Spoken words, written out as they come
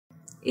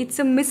It's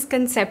a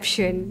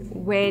misconception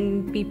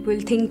when people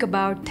think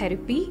about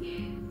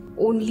therapy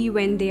only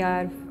when they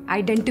are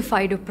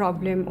identified a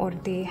problem or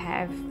they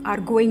are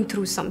going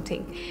through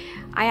something.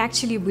 I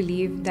actually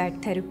believe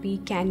that therapy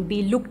can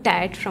be looked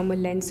at from a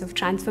lens of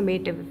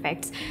transformative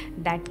effects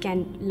that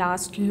can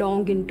last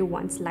long into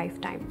one's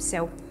lifetime.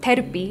 So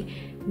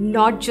therapy,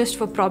 not just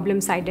for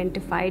problems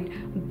identified,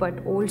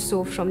 but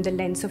also from the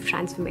lens of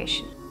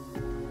transformation.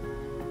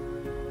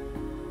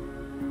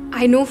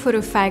 I know for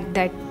a fact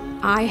that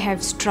I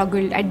have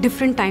struggled at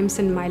different times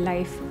in my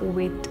life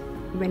with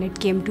when it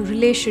came to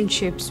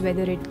relationships,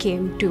 whether it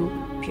came to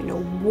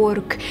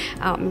work.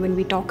 When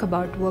we talk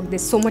about work,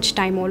 there's so much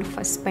time all of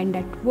us spend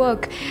at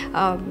work.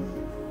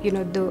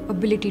 The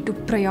ability to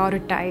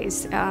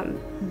prioritize,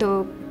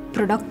 the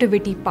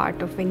productivity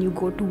part of when you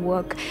go to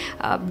work,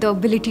 the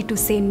ability to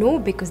say no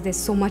because there's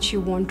so much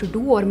you want to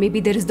do, or maybe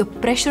there is the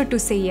pressure to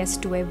say yes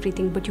to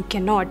everything but you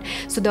cannot.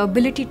 So the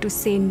ability to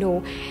say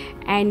no,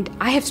 and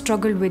I have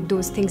struggled with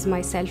those things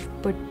myself,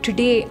 but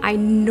today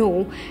I'm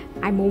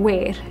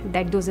aware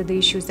that those are the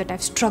issues that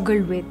I've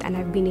struggled with, and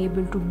I've been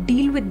able to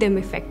deal with them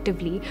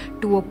effectively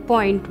to a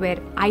point where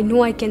I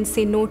know I can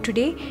say no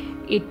today.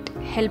 It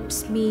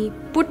helps me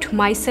put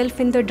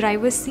myself in the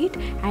driver's seat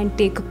and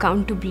take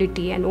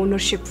accountability and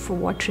ownership for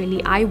what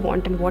really I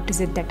want and what is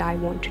it that I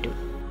want to do.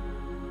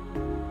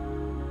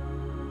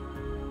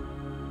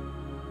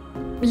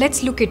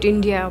 Let's look at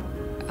India.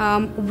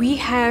 We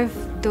have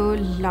the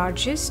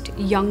largest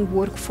young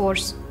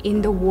workforce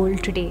in the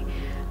world today.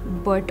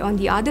 But on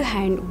the other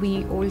hand,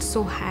 we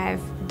also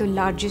have the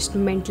largest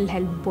mental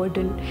health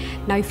burden.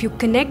 Now, if you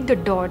connect the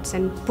dots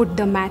and put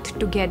the math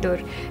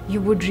together,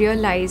 you would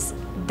realize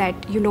that,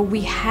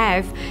 we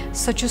have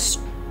such a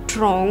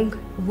strong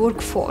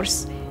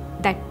workforce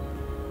that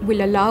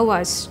will allow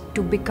us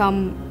to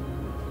become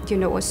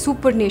a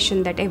super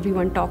nation that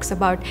everyone talks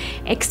about,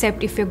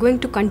 except if you're going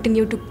to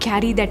continue to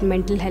carry that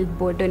mental health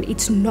burden,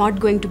 it's not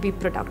going to be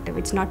productive.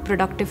 It's not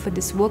productive for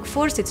this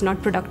workforce, it's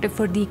not productive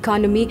for the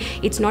economy,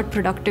 it's not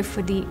productive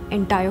for the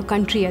entire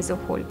country as a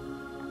whole.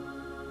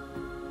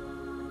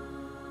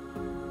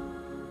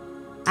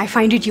 I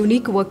find it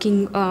unique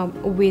working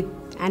with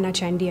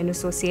Chandy and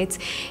Associates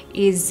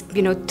is,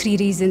 3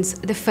 reasons.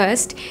 The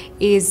first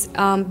is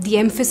the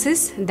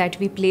emphasis that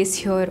we place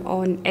here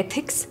on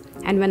ethics.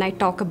 And when I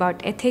talk about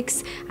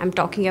ethics, I'm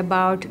talking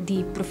about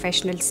the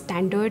professional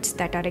standards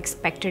that are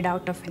expected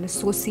out of an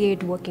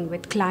associate working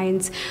with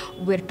clients.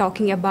 We're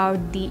talking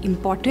about the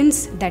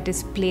importance that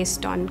is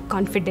placed on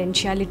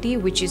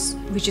confidentiality, which is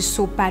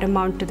so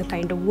paramount to the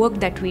kind of work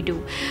that we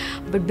do.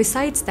 But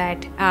besides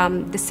that,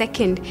 the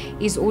second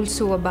is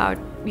also about,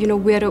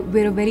 we're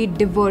a very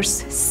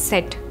diverse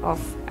set of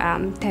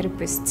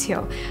therapists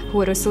here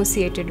who are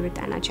associated with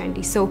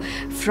Chandy. So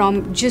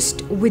from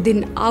just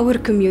within our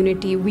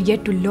community, we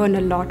get to learn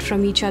a lot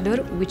from each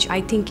other, which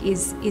I think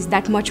is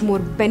that much more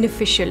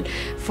beneficial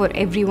for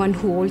everyone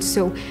who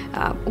also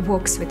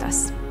works with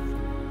us.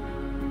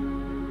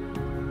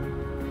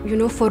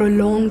 For a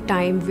long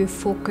time, we've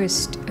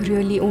focused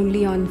really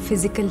only on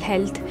physical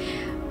health.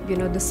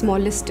 The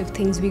smallest of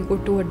things, we go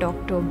to a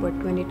doctor, but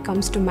when it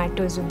comes to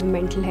matters of the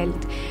mental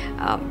health,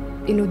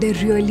 there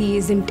really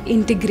isn't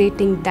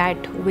integrating that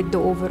with the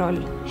overall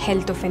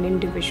health of an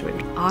individual.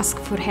 Ask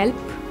for help.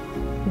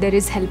 There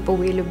is help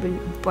available,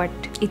 but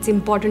it's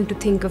important to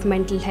think of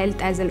mental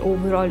health as an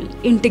overall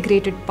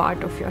integrated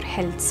part of your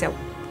health, so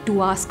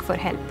to ask for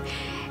help.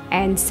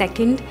 And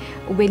second,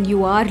 when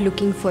you are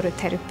looking for a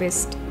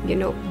therapist,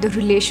 the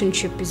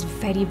relationship is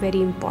very,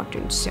 very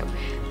important. So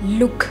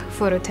look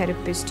for a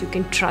therapist you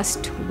can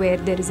trust, where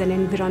there is an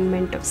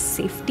environment of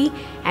safety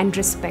and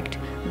respect,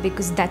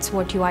 because that's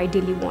what you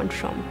ideally want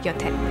from your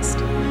therapist.